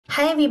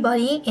Hi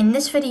everybody, in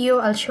this video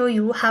I'll show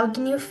you how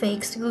can you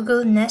fix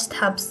Google Nest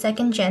Hub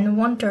 2nd Gen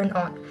won't turn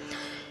on.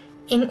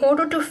 In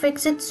order to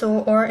fix it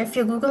or if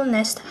your Google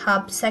Nest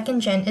Hub 2nd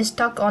Gen is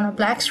stuck on a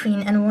black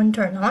screen and won't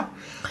turn on,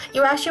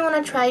 you actually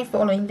want to try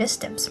following these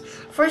steps.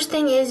 First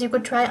thing is you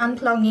could try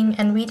unplugging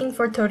and waiting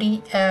for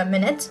 30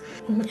 minutes.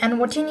 And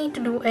what you need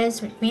to do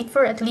is wait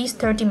for at least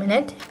 30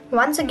 minutes.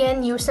 Once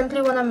again, you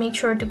simply want to make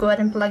sure to go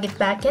ahead and plug it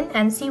back in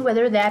and see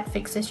whether that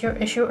fixes your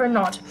issue or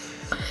not.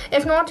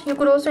 If not, you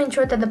could also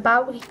ensure that the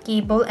power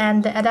cable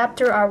and the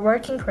adapter are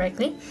working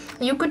correctly.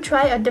 You could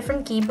try a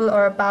different cable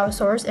or a power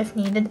source if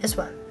needed as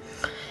well.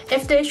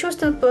 If the issue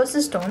still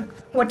persists on,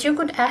 what you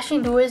could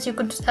actually do is you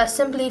could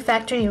simply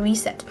factory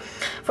reset.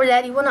 For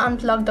that, you want to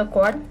unplug the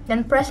cord,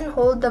 then press and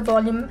hold the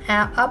volume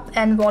up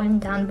and volume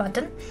down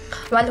button.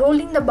 While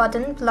holding the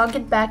button, plug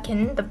it back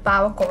in the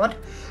power cord,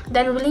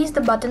 then release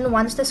the button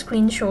once the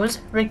screen shows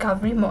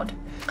recovery mode.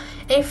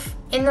 If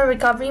in the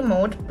recovery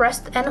mode,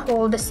 press and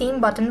hold the same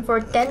button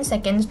for 10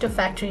 seconds to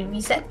factory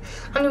reset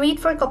and wait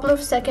for a couple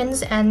of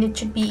seconds and it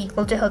should be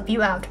able to help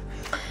you out.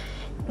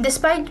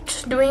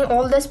 Despite doing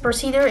all this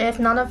procedure, if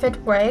none of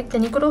it worked,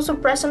 then you could also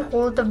press and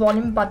hold the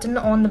volume button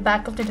on the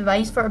back of the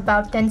device for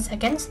about 10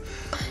 seconds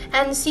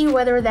and see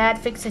whether that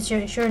fixes your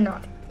issue or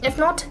not. If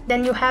not,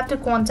 then you have to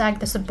contact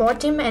the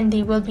support team and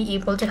they will be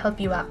able to help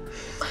you out.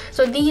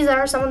 So these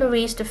are some of the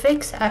ways to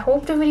fix. I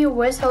hope the video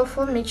was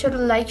helpful. Make sure to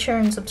like, share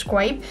and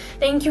subscribe.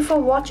 Thank you for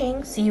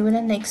watching. See you in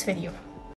the next video.